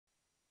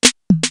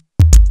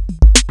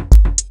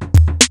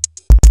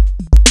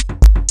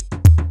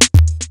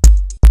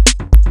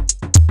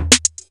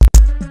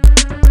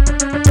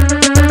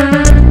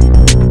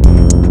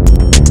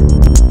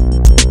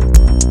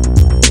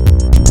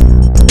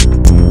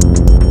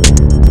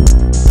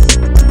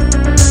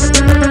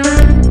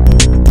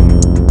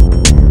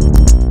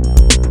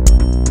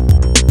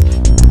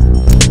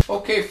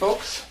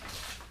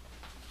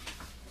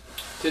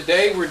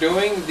Today we're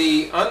doing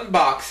the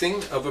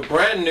unboxing of a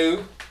brand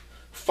new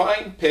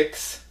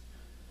Finepix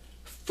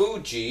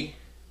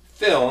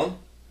FujiFilm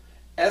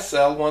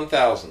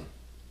SL1000.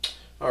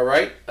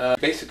 Alright,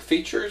 basic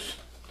features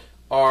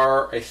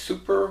are a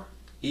super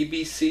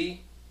EBC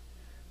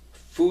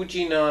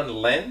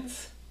Fujinon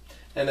lens,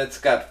 and it's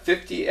got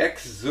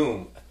 50x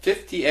zoom.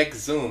 50x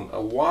zoom,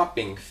 a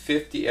whopping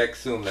 50x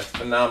zoom. That's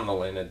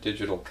phenomenal in a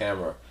digital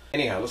camera.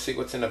 Anyhow, let's see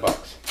what's in the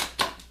box.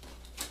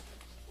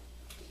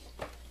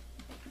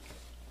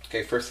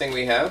 Okay, first thing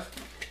we have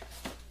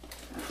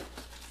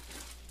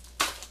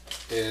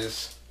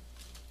is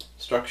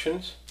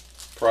instructions,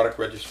 product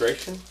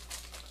registration,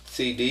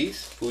 CDs,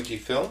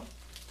 FujiFilm,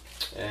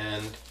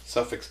 and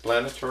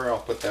self-explanatory. I'll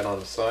put that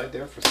on the side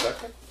there for a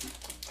second.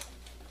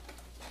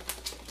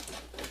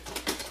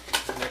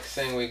 Next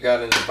thing we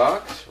got in the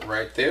box,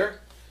 right there,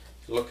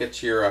 look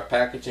at your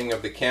packaging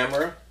of the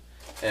camera,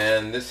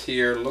 and this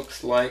here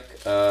looks like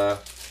a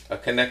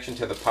connection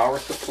to the power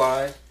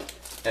supply.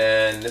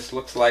 And this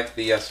looks like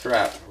the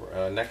strap,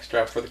 neck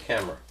strap for the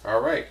camera.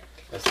 Alright,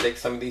 let's take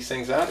some of these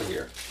things out of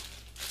here.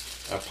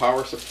 A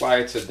power supply,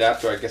 it's an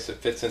adapter. I guess it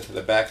fits into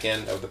the back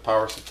end of the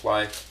power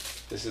supply.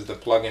 This is the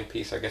plug-in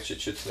piece. I guess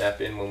it should snap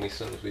in as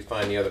soon as we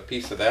find the other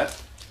piece of that.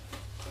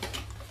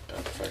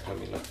 In fact, let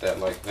me lift that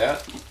like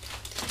that.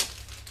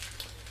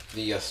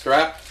 The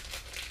strap,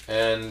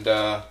 and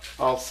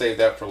I'll save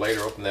that for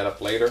later, open that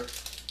up later.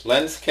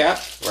 Lens cap,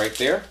 right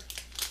there.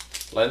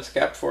 Lens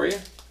cap for you.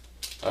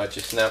 It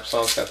just snaps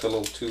on. It's got the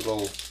two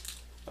little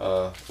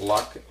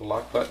lock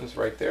buttons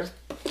right there.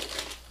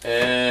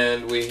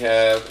 And we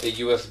have a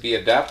USB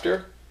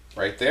adapter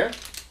right there.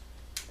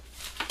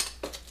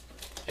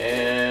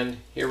 And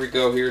here we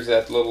go. Here's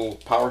that little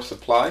power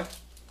supply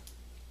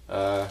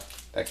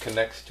that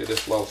connects to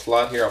this little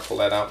slot here. I'll pull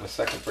that out in a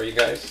second for you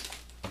guys.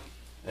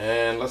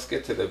 And let's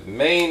get to the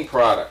main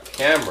product,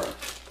 camera.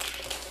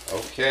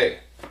 Okay.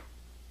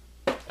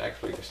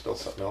 Actually, there's still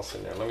something else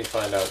in there. Let me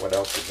find out what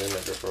else is in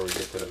there before we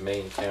get to the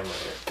main camera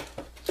here.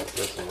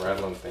 There's some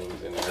rattling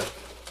things in there.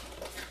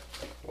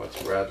 What's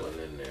rattling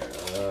in there?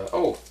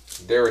 Oh,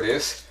 there it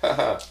is.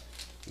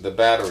 The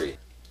battery.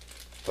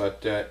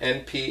 But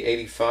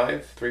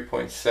NP85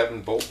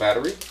 3.7 volt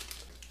battery.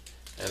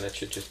 And it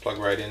should just plug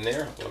right in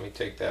there. Let me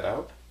take that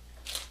out.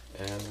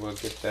 And we'll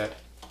get that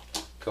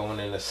going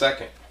in a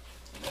second.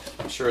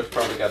 I'm sure it's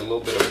probably got a little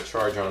bit of a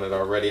charge on it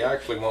already. I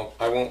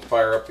won't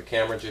fire up the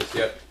camera just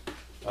yet.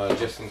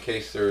 Just in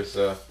case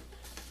the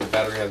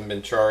battery hasn't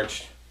been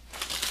charged.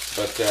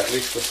 But at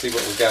least let's see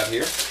what we got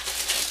here.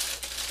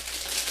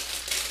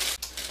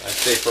 I'd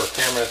say for a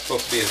camera that's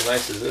supposed to be as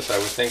nice as this, I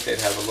would think they'd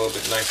have a little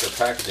bit nicer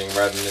packaging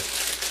rather than this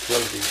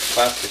flimsy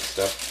plastic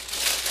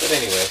stuff. But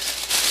anyways,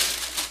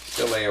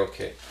 still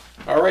a-okay.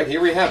 Alright,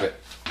 here we have it.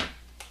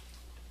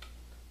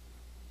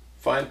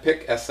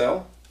 Finepix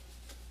SL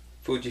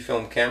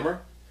Fujifilm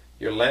camera.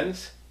 Your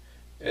lens.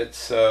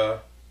 It's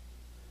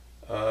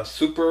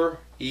super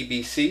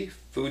EBC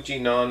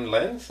Fujinon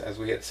lens, as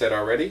we had said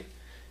already,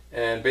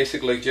 and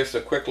basically just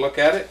a quick look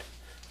at it.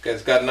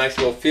 It's got a nice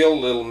little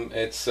feel.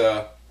 It's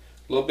a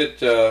little bit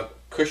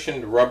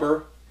cushioned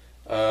rubber.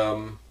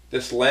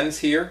 This lens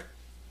here,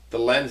 the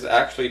lens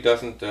actually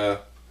doesn't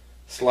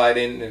slide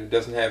in. It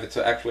doesn't have. It's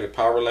actually a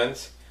power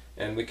lens,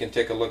 and we can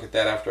take a look at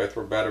that after I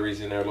throw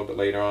batteries in there a little bit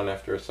later on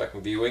after a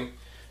second viewing.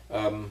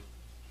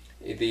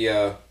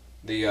 The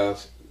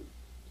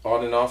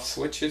on and off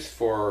switches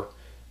for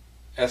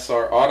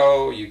SR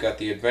Auto, you got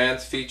the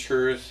advanced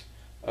features,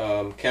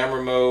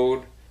 camera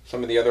mode,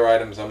 some of the other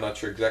items. I'm not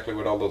sure exactly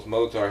what all those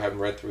modes are. I haven't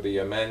read through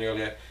the manual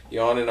yet. The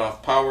on and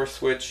off power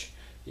switch,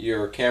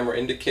 your camera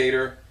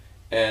indicator,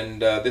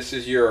 and this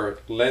is your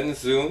lens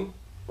zoom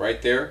right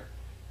there.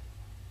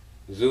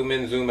 Zoom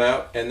in, zoom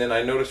out, and then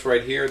I noticed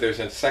right here there's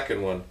a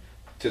second one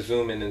to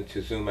zoom in and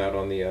to zoom out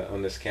on the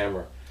on this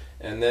camera.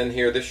 And then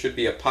here, this should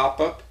be a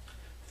pop-up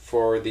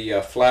for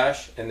the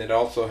flash, and it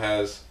also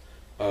has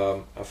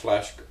a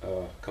flash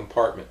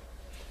compartment,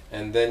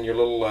 and then your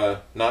little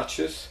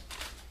notches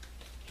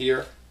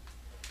here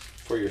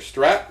for your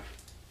strap,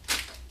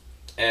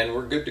 and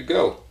we're good to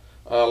go.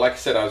 Like I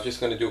said, I was just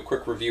going to do a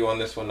quick review on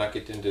this one, not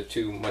get into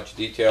too much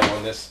detail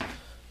on this.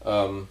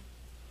 Oh,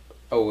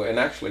 and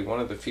actually one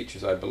of the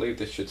features, I believe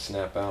this should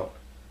snap out.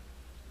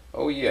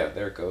 Oh yeah,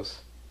 there it goes,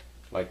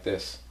 like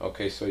this.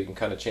 Okay, so you can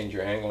kind of change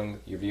your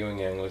angling, your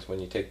viewing angles when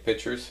you take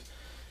pictures.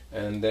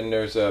 And then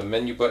there's a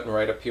menu button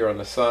right up here on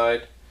the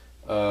side.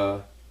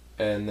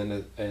 And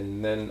then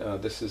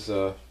this is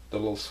the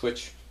little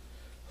switch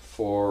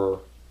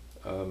for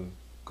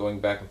going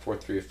back and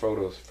forth through your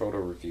photo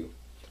review.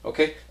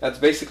 Okay, that's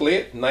basically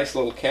it. Nice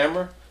little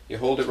camera. You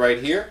hold it right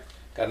here.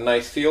 Got a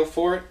nice feel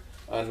for it.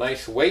 A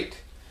nice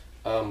weight.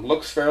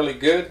 Looks fairly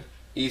good.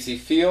 Easy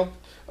feel.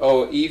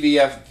 Oh,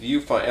 EVF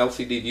viewfinder,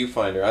 LCD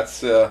viewfinder.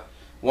 That's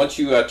once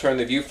you turn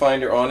the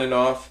viewfinder on and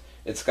off,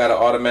 it's got an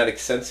automatic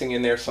sensing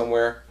in there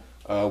somewhere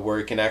where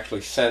it can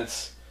actually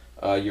sense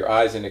your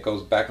eyes, and it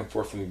goes back and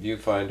forth from the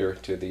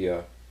viewfinder to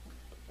the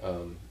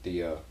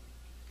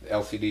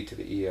LCD to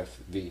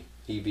the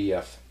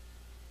EVF.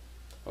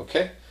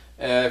 Okay,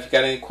 if you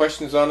got any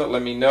questions on it,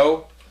 let me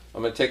know.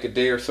 I'm going to take a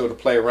day or so to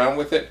play around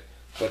with it,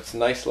 but it's a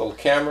nice little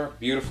camera,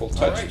 beautiful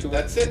touch to it.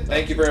 That's it.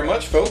 Thank you very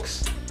much,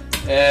 folks.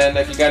 And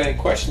if you got any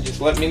questions,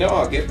 just let me know.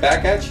 I'll get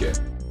back at you.